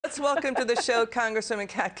Let's welcome to the show Congresswoman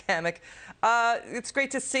Kat Cammack. It's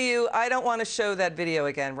great to see you. I don't want to show that video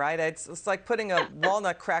again, right? It's like putting a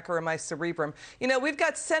walnut cracker in my cerebrum. You know, we've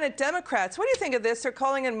got Senate Democrats. What do you think of this? They're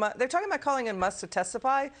talking about calling in Musk to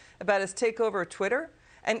testify about his takeover of Twitter.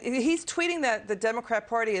 And he's tweeting that the Democrat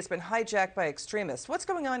Party has been hijacked by extremists. What's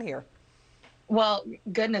going on here? Well,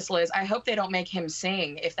 goodness, Liz, I hope they don't make him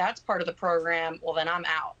sing. If that's part of the program, well, then I'm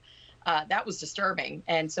out. That was disturbing.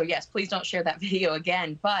 And so, yes, please don't share that video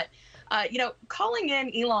again. But, you know, calling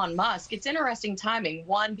in Elon Musk, it's interesting timing.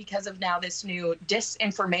 One, because of now this new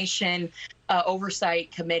disinformation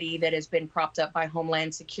oversight committee that has been propped up by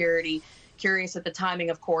Homeland Security. Curious at the timing,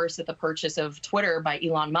 of course, at the purchase of Twitter by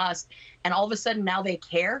Elon Musk. And all of a sudden now they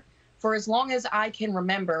care. For as long as I can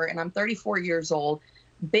remember, and I'm 34 years old,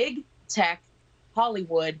 big tech,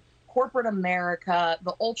 Hollywood, corporate America,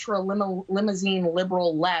 the ultra limousine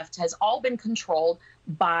liberal left has all been controlled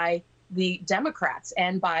by the Democrats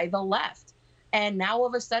and by the left. And now all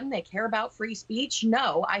of a sudden they care about free speech?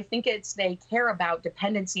 No, I think it's they care about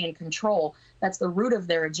dependency and control. That's the root of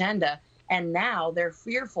their agenda. And now they're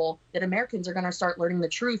fearful that Americans are going to start learning the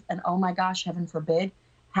truth. And oh my gosh, heaven forbid,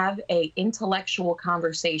 have a intellectual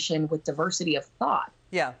conversation with diversity of thought.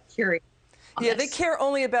 Yeah. Curious. Yeah, they care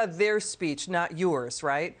only about their speech, not yours,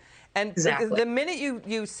 right? And exactly. the minute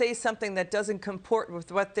you say something that doesn't comport with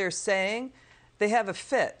what they're saying, they have a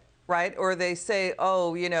fit, right? Or they say,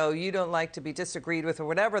 oh, you know, you don't like to be disagreed with or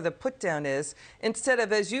whatever the put down is. Instead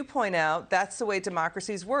of, as you point out, that's the way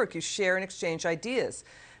democracies work. You share and exchange ideas.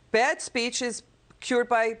 Bad speech is cured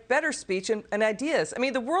by better speech and ideas. I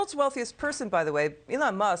mean, the world's wealthiest person, by the way,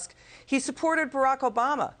 Elon Musk, he supported Barack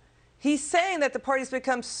Obama. He's saying that the party's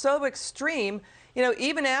become so extreme, you know,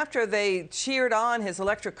 even after they cheered on his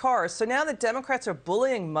electric cars. So now the Democrats are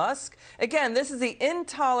bullying Musk. Again, this is the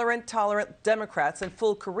intolerant, tolerant Democrats in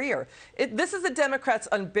full career. This is the Democrats'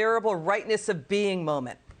 unbearable rightness of being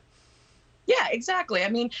moment. Yeah, exactly. I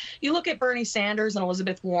mean, you look at Bernie Sanders and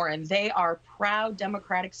Elizabeth Warren, they are proud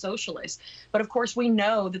democratic socialists. But of course, we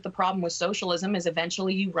know that the problem with socialism is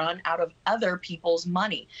eventually you run out of other people's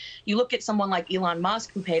money. You look at someone like Elon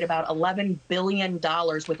Musk, who paid about $11 billion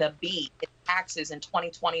with a B in taxes in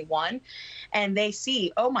 2021, and they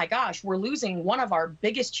see, oh my gosh, we're losing one of our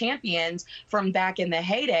biggest champions from back in the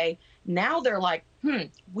heyday. Now they're like,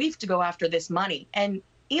 we have to go after this money. And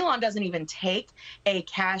Elon doesn't even take a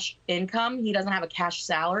cash income. He doesn't have a cash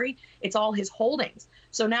salary. It's all his holdings.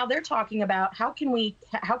 So now they're talking about how can we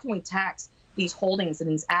tax these holdings and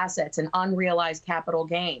these assets and unrealized capital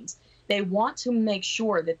gains. They want to make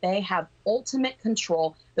sure that they have ultimate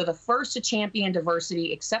control. They're the first to champion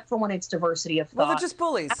diversity, except for when it's diversity of thought. Well, they're just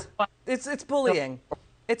bullies. It's bullying.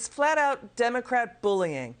 It's flat out Democrat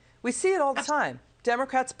bullying. We see it all the time.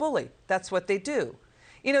 Democrats bully. That's what they do.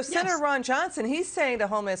 You know, Senator Ron Johnson, he's saying to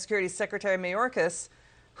Homeland Security Secretary Mayorkas,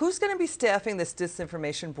 who's going to be staffing this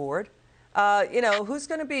disinformation board? You know, who's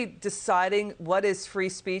going to be deciding what is free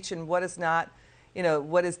speech and what is not, you know,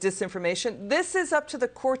 what is disinformation? This is up to the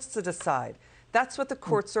courts to decide. That's what the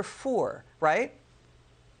courts are for, right?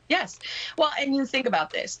 Yes. Well, and you think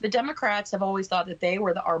about this. The Democrats have always thought that they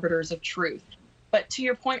were the arbiters of truth. But to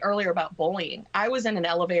your point earlier about bullying, I was in an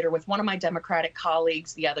elevator with one of my Democratic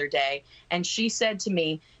colleagues the other day, and she said to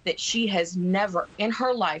me that she has never in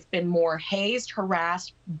her life been more hazed,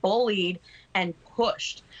 harassed, bullied, and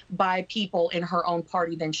pushed by people in her own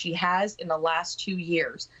party than she has in the last 2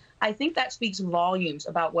 years. I think that speaks volumes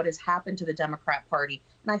about what has happened to the Democrat Party.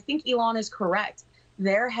 And I think Elon is correct.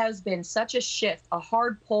 There has been such a shift, a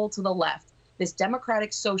hard pull to the left, this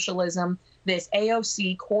democratic socialism, this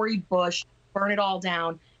AOC, Cori Bush, burn it all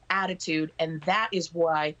down attitude. And that is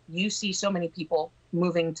why you see so many people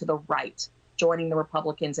moving to the right, joining the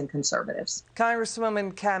Republicans and conservatives.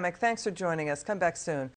 Congresswoman Cammack, thanks for joining us. Come back soon.